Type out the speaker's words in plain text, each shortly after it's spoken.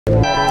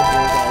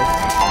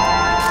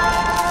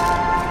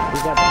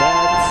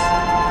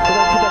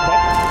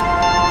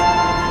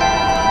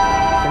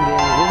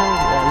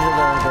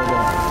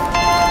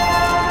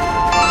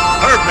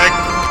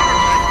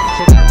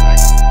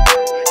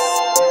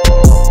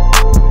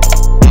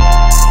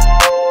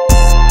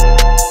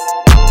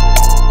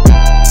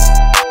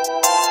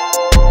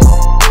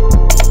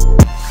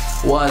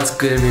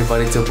good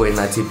everybody, it's your boy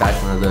Nathi back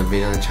with another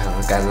video on the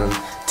channel guys, and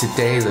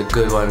today is a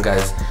good one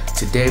guys.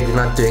 Today we're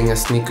not doing a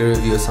sneaker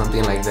review or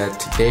something like that.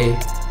 Today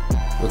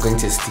we're going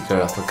to a sneaker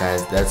raffle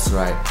guys, that's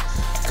right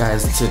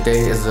guys. Today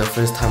is the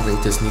first time going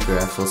to a sneaker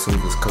raffle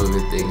since this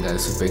COVID thing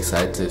guys, super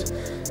excited.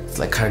 It's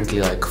like currently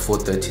like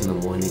 4:30 in the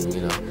morning,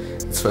 you know.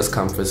 It's first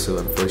come first serve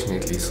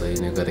unfortunately, so you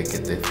know, gotta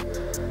get there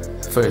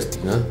first,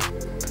 you know.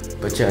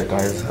 But yeah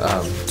guys,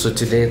 so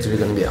today it's really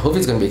gonna be, I hope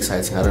it's gonna be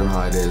exciting. I don't know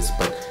how it is,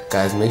 but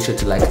guys, make sure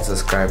to like and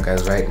subscribe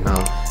guys right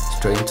now.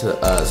 Straight to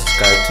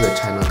subscribe to the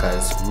channel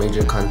guys.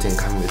 Major content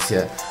coming this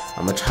year.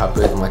 I'm gonna try to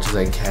upload as much as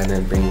I can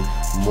and bring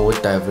more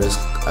diverse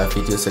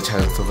videos to the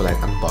channel, stuff like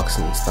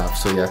unboxing and stuff.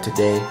 So yeah,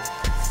 today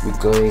we're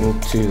going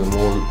to the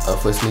mall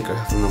for a sneaker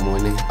raffle in the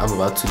morning. I'm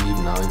about to leave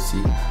now, you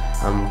see.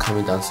 I'm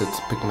coming downstairs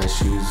to pick my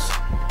shoes.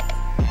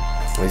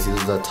 You see,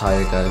 this is the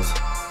attire guys.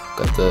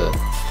 Got the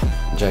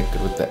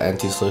jacket with the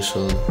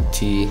anti-social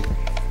tee,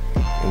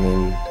 and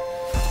then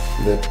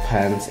the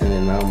pants, and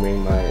then now I'm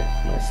wearing my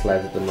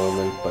slides at the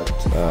moment,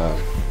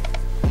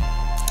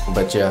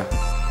 but yeah,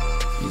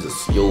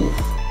 Jesus, yo,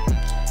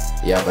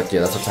 yeah, but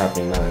yeah, that's what's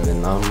happening now. And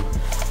then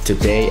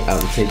today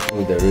I'm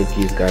taking the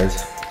rookies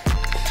guys,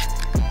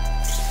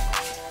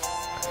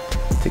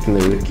 taking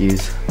the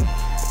rookies.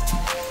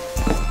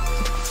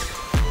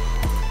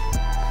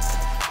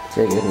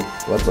 Checking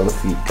what's on the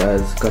feet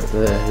guys, got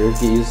the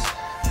rookies.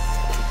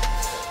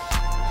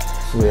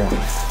 So yeah,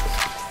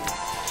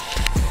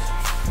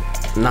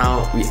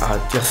 now we are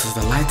just,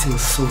 the lighting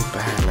is so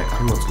bad, like I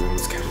don't know what's going on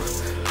with this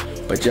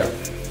camera, but yeah,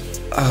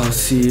 I'll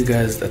see you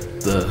guys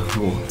at the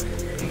mall.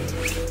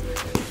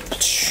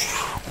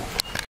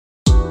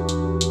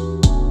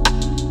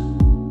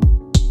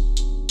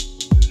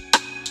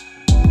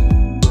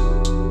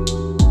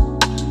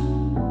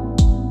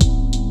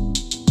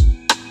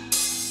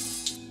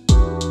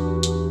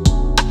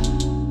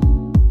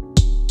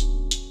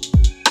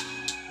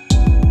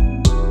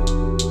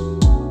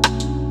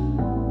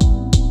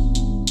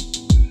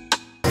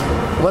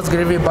 What's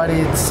good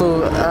everybody?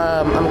 So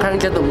I'm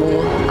currently at the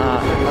mall.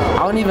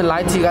 I won't even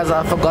lie to you guys,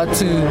 I forgot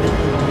to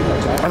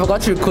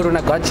record when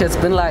I got here. It's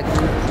been like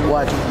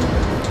what,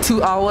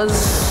 2 hours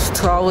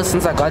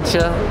since I got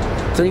here.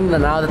 So even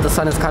now that the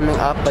sun is coming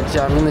up, but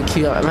yeah, I'm in the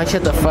queue. I'm actually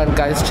at the front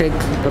guys. Check,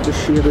 got the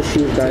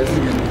shoes guys.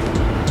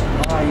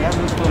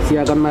 See,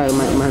 I got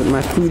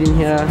my food in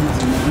here,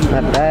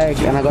 my bag,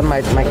 and I got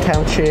my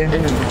camp chair.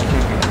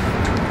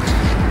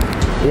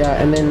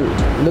 Yeah, and then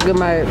look at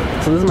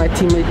so this is my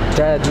teammate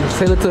Jared.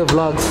 Say hello to the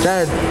vlogs.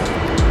 Jared,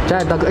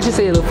 actually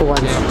say hello for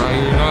once. Yeah, bro,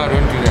 you know I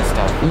don't do that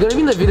stuff. You're gonna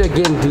be in the video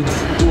again, dude.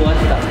 Do what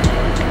stuff?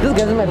 This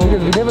guy's in my video,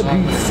 we never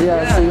greets.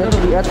 Yeah, so you have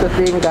to be at the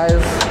thing, guys.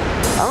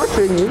 I'm not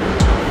showing you.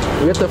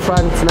 We're at the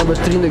front, number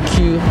 3 in the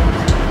queue,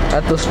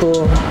 at the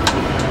store.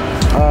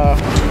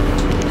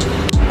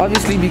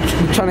 Obviously,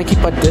 we're trying to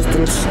keep our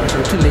distance.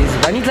 I'm too lazy.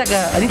 I need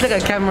like a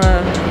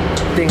camera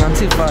thing. I'm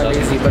too far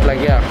lazy, but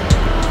like yeah.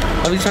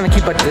 I'm just trying to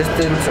keep a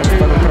distance and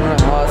put on my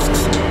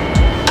masks.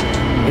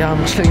 Yeah,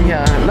 I'm chilling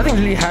here. Nothing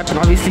really happened.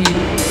 Obviously,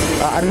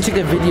 I didn't take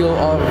a video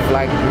of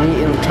like me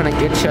trying to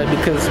get here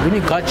because when we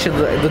got here,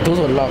 the doors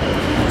were locked.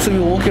 So we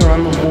were walking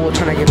around the mall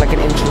trying to get like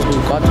an entrance.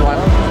 We got one.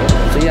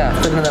 So yeah,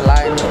 still in the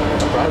line,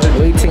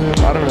 waiting.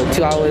 I don't know,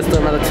 2 hours. Still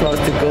another 2 hours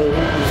to go.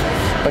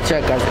 But yeah,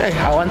 guys, hey,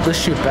 I want this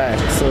shoot back.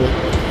 So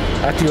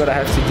I have to do what I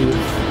have to do.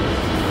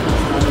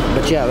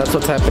 But yeah, that's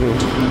what's happening.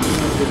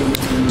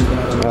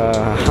 I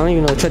don't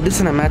even know. Should I do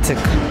cinematic?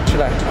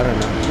 Should I? I don't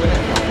know.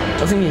 I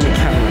was thinking in the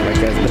camera, like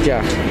guys. But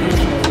yeah,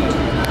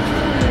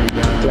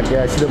 like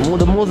yeah. See,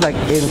 the mall's like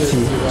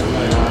empty.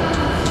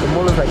 The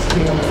mall is like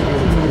empty.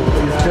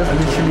 It's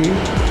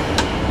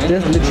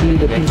just literally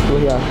the people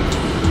here.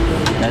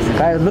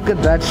 Guys, look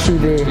at that shoe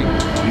there.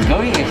 He's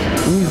going in.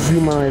 Let me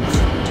zoom on it.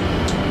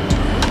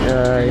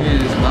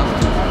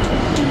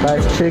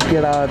 Guys, check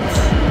it out.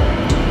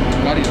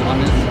 God is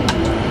honest.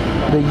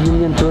 The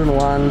Union Jordan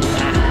ones.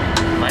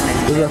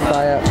 These are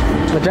fire.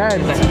 But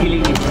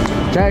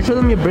Jared, show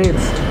them your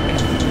braids.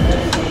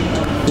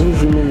 Let me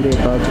zoom in there,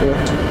 dog.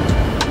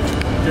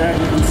 Jared,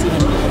 you can see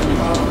them.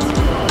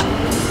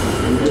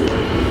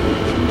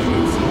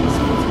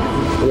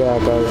 Yeah,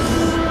 guys.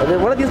 And then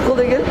what are these called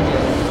again?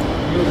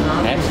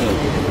 Natural.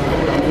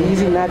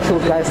 Easy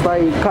naturals, guys.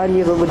 Sorry,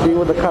 Kanye's overdoing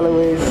with the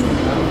colorways.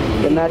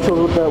 The naturals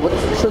with the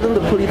show them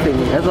the pretty thing.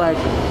 It's like,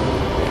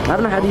 I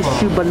don't know how these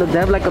shoot, but look, they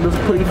have like this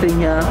pulley thing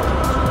here.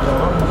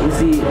 You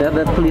see, they have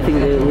that pulley thing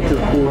there, which is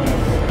cool.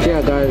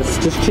 Yeah, guys,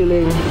 just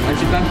chilling.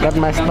 Got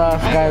my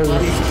stuff, guys.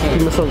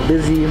 Keep myself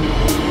busy.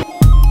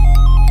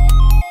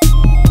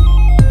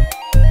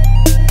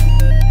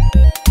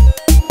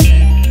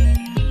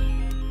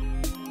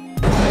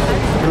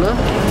 Hello?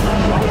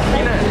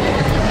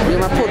 Yeah,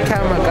 my poor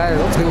camera, guys.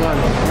 What's going on?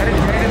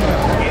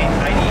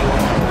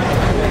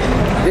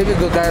 There we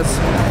go, guys.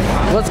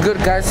 What's good,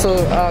 guys?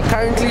 So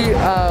currently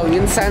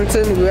we're in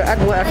Santon. We were at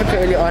More Africa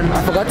early on.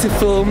 I forgot to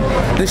film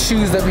the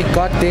shoes that we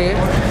got there.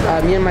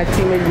 Me and my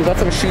teammate, we got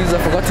some shoes.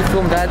 I forgot to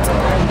film that.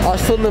 I'll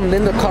film them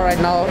in the car right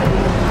now.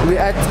 We're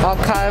at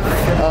Archive.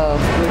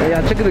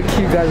 Yeah, check out the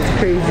queue, guys. It's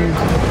crazy.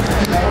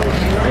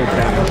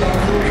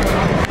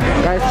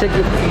 Guys, check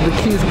it. The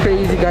queue is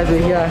crazy, guys.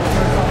 We're here.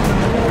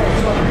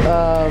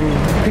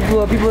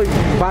 People are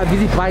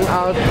busy buying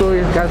out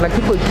stories, guys. Like,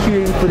 people are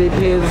queuing for their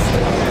pairs.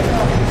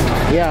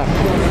 Yeah,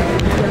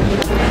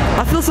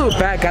 I feel so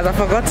bad, guys. I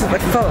forgot to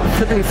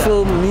flipping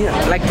film me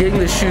like getting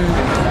the shoe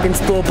in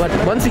store. But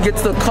once we get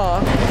to the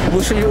car,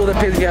 we'll show you all the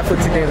pairs we have for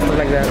today and stuff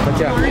like that. But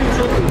yeah.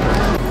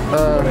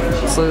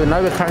 So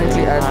now we're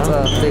currently at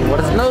what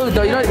is no,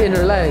 you're not in.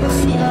 Relax.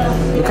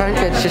 We're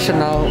currently at Shisha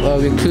now.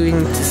 We're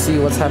queuing to see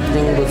what's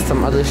happening with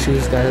some other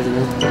shoes, guys.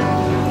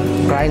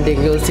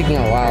 Grinding. It was taking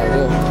a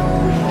while.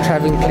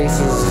 Traveling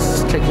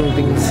places, checking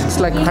things. It's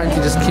like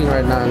currently just queuing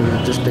right now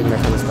and just doing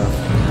that kind of stuff.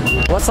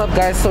 What's up,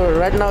 guys? So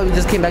right now we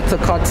just came back to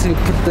the car to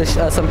put the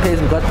some pairs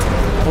we got.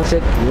 Oh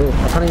shit! Yo,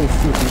 I can't even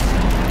see it.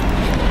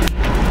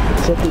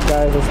 Check it,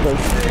 guys. This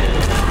place.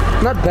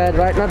 Not bad,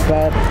 right? Not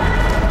bad.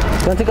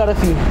 Don't take out a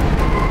few.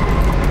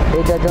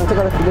 Hey, Dad, don't take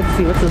out a few. Let's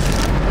see. What's this?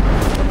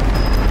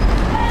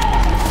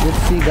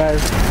 Let's see,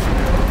 guys.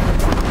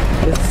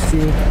 Let's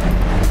see.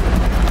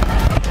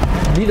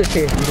 Leave the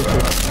chair.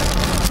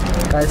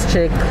 Guys,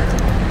 check.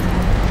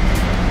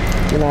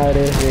 You know how it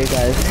is, there,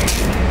 guys.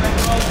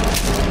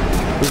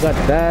 We got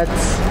that.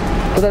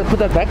 Put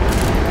that back.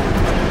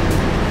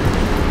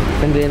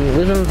 And then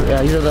which ones?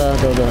 Yeah, these are the.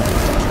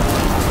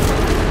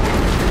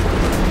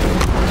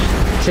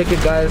 Check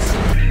it, guys.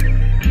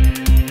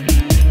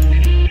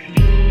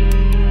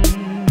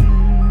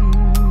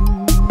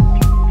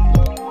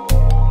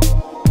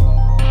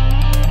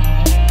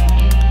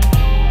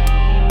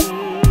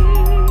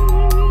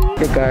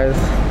 Okay, guys.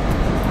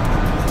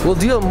 We'll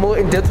do a more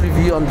in-depth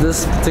review on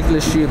this particular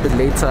shoe a bit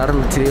later. I don't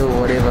know, today or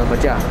whatever.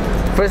 But yeah,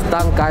 first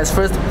dunk, guys.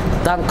 First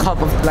dunk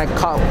cup of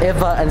cup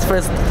ever, and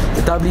first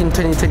W in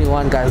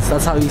 2021, guys.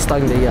 That's how we're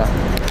starting the year.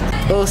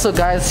 Also,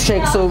 guys,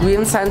 check. So we're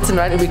in Santon,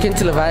 right? And we came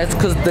to Levi's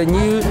because the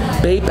new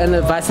Bape and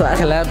Levi's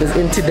collab is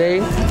in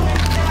today.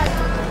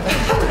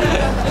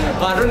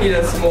 I don't need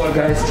a small,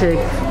 guys. Check.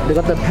 They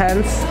got the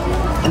pants,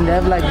 and they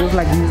have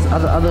these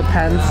other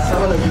pants.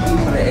 Some of the people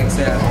for the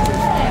XL.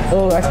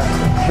 Oh,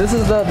 this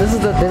is the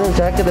denim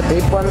jacket, the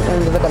Bape one,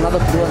 and there's like another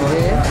blue one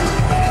there.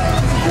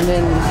 And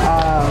then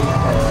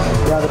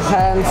yeah, the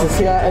pants is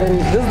here, and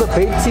then this is the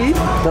Bape tee,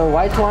 the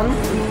white one,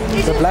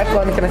 the black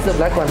one. Can I see the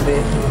black one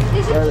there?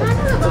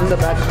 It's in the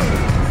back.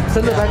 It's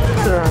in the back.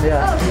 Around,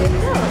 yeah.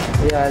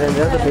 Yeah, and then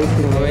there's the Bape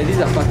thing. Oh, these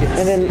are pockets.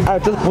 And then I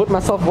just bought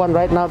myself one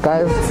right now,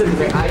 guys.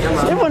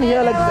 Everyone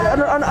here, like, I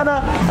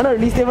know, at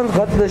least everyone's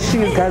got the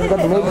shoes, guys. Got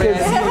the mochas.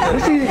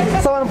 Literally,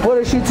 someone bought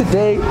a shoe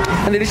today,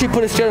 and they literally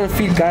put it straight on their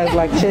feet, guys.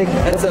 Like, check.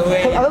 That's the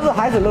way. Are those the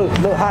highs or lows?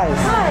 Low highs.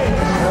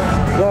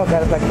 Yo,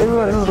 guys, like,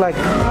 everyone, this is like,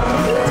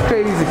 it's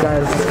crazy,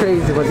 guys. It's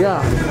crazy, but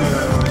yeah.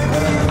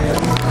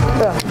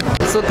 Yeah.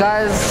 So,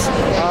 guys,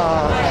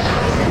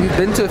 we've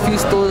been to a few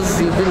stores.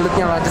 We've been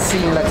looking around to see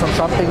like some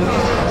shopping.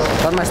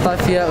 Got my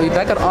stuff here. We're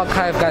back at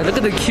Archive, guys. Look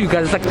at the queue,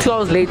 guys. It's like 2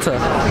 hours later.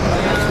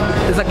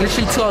 It's like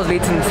literally 2 hours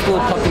later and it's still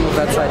popping with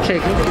that side.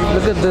 Check.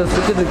 Look at this.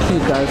 Look at the queue,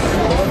 guys.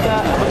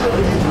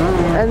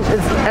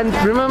 And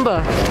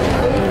remember,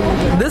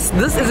 this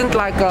isn't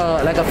like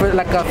a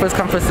first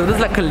come first serve. This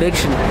is like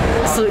collection.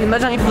 So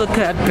imagine if people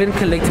have been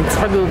collecting. It's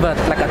probably about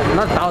like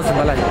not 1,000,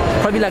 but like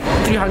probably like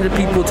 300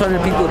 people,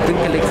 200 people have been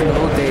collecting the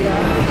whole day.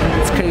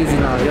 It's crazy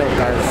now, yo,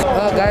 guys.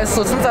 Guys,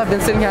 so since I've been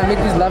sitting here, I met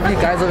these lovely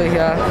guys over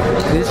here.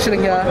 They're just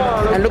chilling here,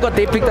 and look what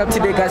they picked up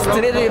today, guys.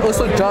 Today they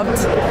also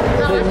dropped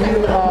the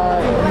new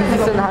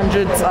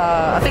UZ700s.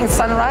 I think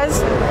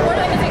Sunrise.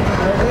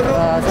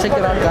 Check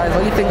it out, guys.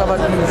 What do you think about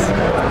these?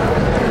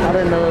 I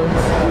don't know.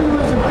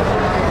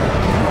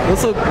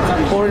 Also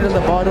pouring in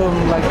the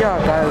bottom, like, yeah,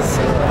 guys.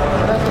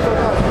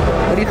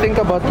 What do you think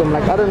about them?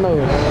 Like, I don't know.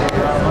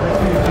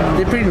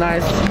 They're pretty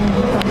nice.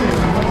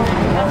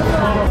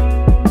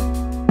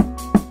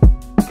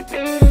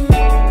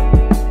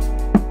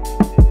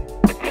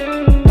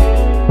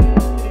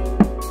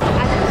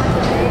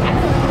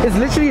 It's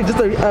literally just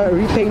a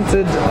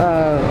repainted,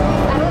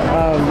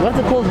 what's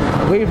it called?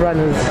 Wave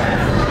runners.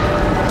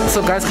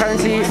 So guys,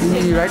 currently,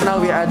 right now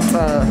we're at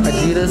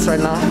Adidas right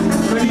now.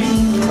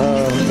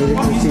 You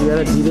can see we're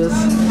at Adidas.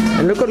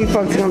 And look what we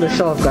found sitting on the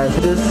shelf, guys.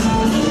 It is,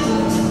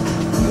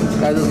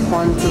 guys, there's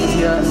Quantums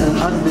here, and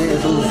out there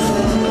is those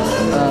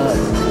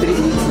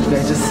 380s,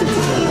 guys, just sitting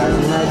here, guys.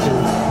 Imagine.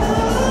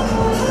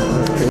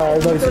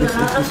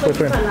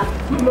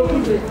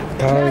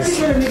 Guys,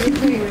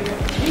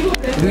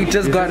 we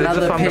just got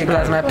another pair,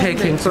 guys. My pair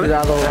came to the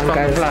other one,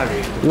 guys.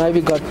 Now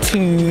we got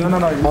 2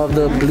 of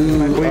the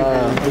blue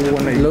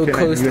low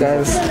coast,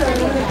 guys.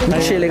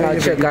 We're chilling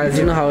out here, guys.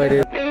 You know how it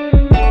is.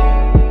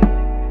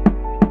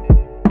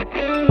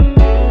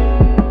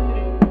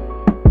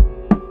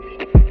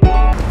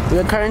 We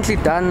are currently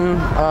done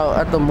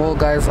at the mall,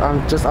 guys.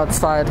 I'm just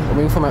outside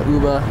waiting for my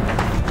Uber.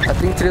 I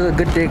think today's a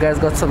good day, guys.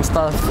 Got some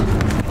stuff.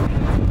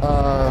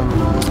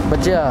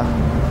 But yeah,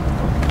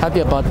 happy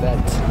about that.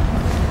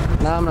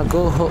 Now I'm gonna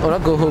go home, or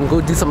not go home,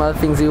 go do some other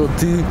things we'll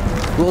do.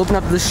 We'll open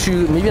up this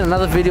shoe, maybe in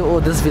another video or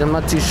this video, I'm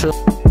not too sure.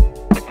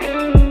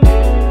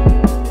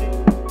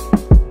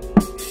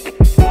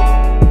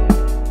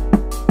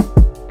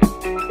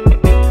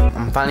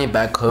 I'm finally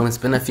back home. It's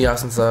been a few hours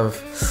since I've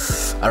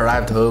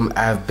arrived home.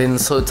 I've been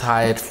so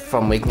tired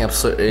from waking up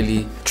so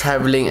early,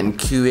 traveling and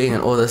queuing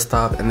and all this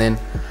stuff, and then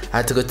I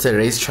had to go to the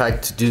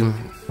racetrack to do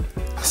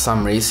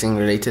some racing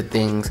related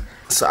things.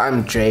 So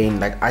I'm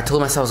drained. Like, I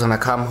told myself I was gonna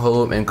come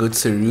home and go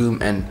to the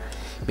room and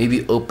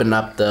maybe open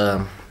up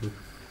the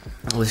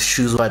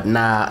shoes, but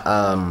nah,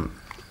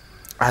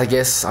 I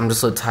guess I'm just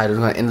so tired. I'm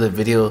gonna end the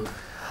video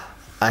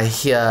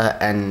here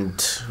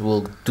and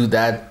we'll do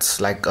that,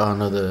 like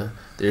the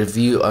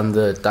review on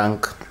the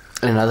dunk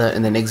in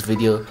the next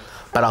video.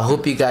 But I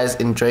hope you guys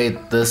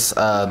enjoyed this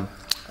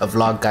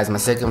vlog, guys. My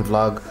second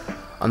vlog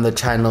on the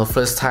channel,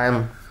 first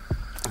time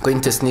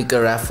going to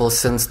sneaker raffle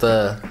since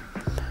the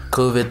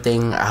COVID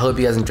thing. I hope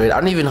you guys enjoyed it. I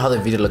don't even know how the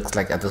video looks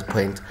like at this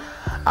point.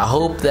 I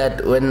hope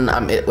that when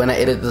I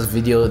edit this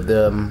video,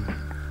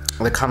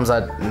 it comes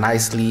out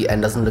nicely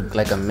and doesn't look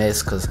like a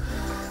mess, because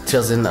it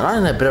was not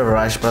in a bit of a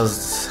rush, but I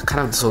was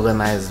kind of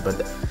disorganized. But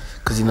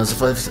because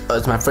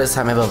it's my first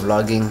time ever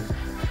vlogging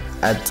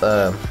at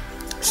a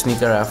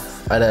sneaker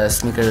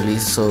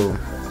release, so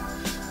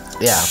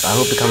yeah. But I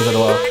hope it comes out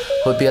well.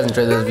 Hope you guys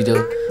enjoyed this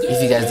video.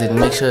 If you guys did,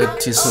 make sure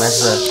to smash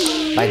the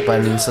like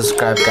button,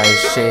 subscribe, guys,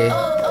 share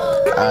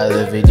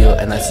the video,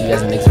 and I'll see you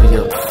guys in the next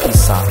video.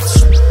 Peace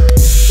out.